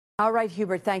All right,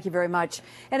 Hubert, thank you very much.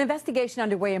 An investigation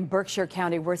underway in Berkshire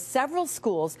County where several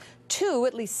schools, two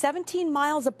at least 17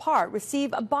 miles apart,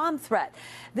 receive a bomb threat.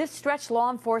 This stretched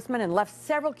law enforcement and left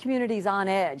several communities on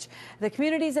edge. The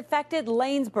communities affected: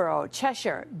 Lanesboro,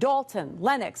 Cheshire, Dalton,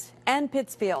 Lenox, and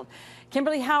Pittsfield.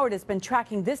 Kimberly Howard has been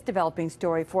tracking this developing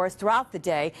story for us throughout the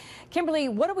day. Kimberly,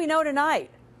 what do we know tonight?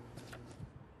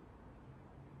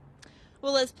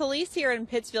 Well, as police here in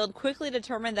Pittsfield quickly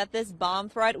determined that this bomb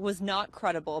threat was not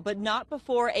credible, but not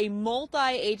before a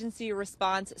multi-agency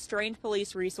response strained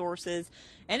police resources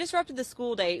and disrupted the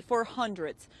school day for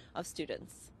hundreds of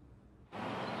students.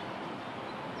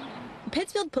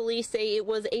 Pittsfield police say it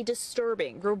was a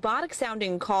disturbing,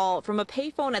 robotic-sounding call from a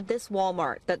payphone at this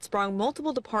Walmart that sprung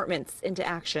multiple departments into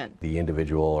action. The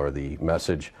individual or the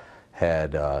message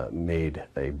had made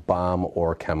a bomb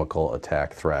or chemical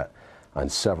attack threat on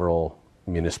several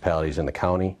municipalities in the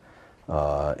county,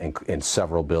 in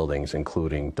several buildings,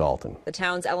 including Dalton. The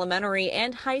town's elementary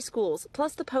and high schools,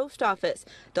 plus the post office.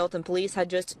 Dalton police had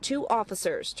just 2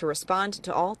 officers to respond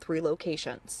to all 3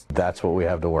 locations. That's what we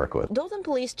have to work with. Dalton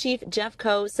Police Chief Jeff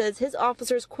Coe says his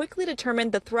officers quickly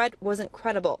determined the threat wasn't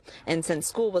credible. And since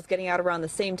school was getting out around the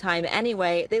same time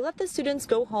anyway, they let the students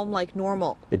go home like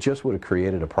normal. It just would have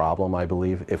created a problem, I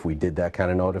believe, if we did that kind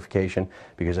of notification,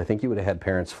 because I think you would have had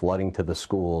parents flooding to the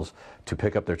schools to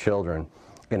pick up their children,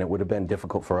 and it would have been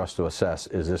difficult for us to assess,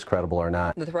 is this credible or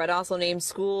not. The threat also named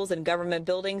schools and government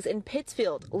buildings in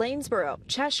Pittsfield, Lanesboro,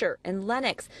 Cheshire, and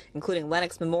Lenox, including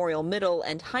Lenox Memorial Middle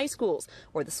and High Schools,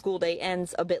 where the school day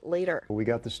ends a bit later. We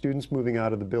got the students moving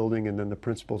out of the building, and then the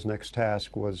principal's next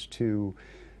task was to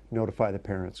notify the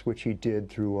parents, which he did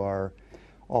through our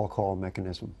all-call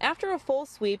mechanism. After a full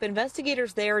sweep,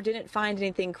 investigators there didn't find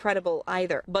anything credible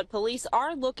either. But police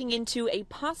are looking into a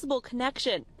possible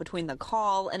connection between the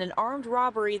call and an armed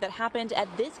robbery that happened at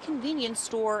this convenience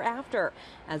store after.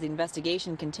 As the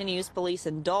investigation continues, police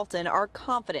in Dalton are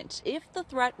confident if the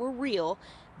threat were real,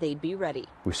 they'd be ready.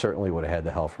 We certainly would have had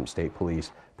the help from state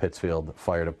police, Pittsfield,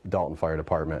 Dalton Fire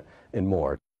Department, and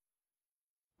more.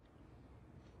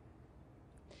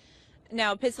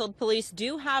 Now, Pittsfield police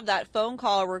do have that phone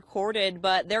call recorded,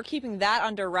 but they're keeping that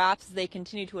under wraps as they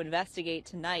continue to investigate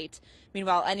tonight.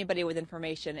 Meanwhile, anybody with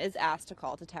information is asked to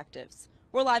call detectives.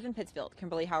 We're live in Pittsfield.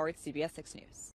 Kimberly Howard, CBS 6 News.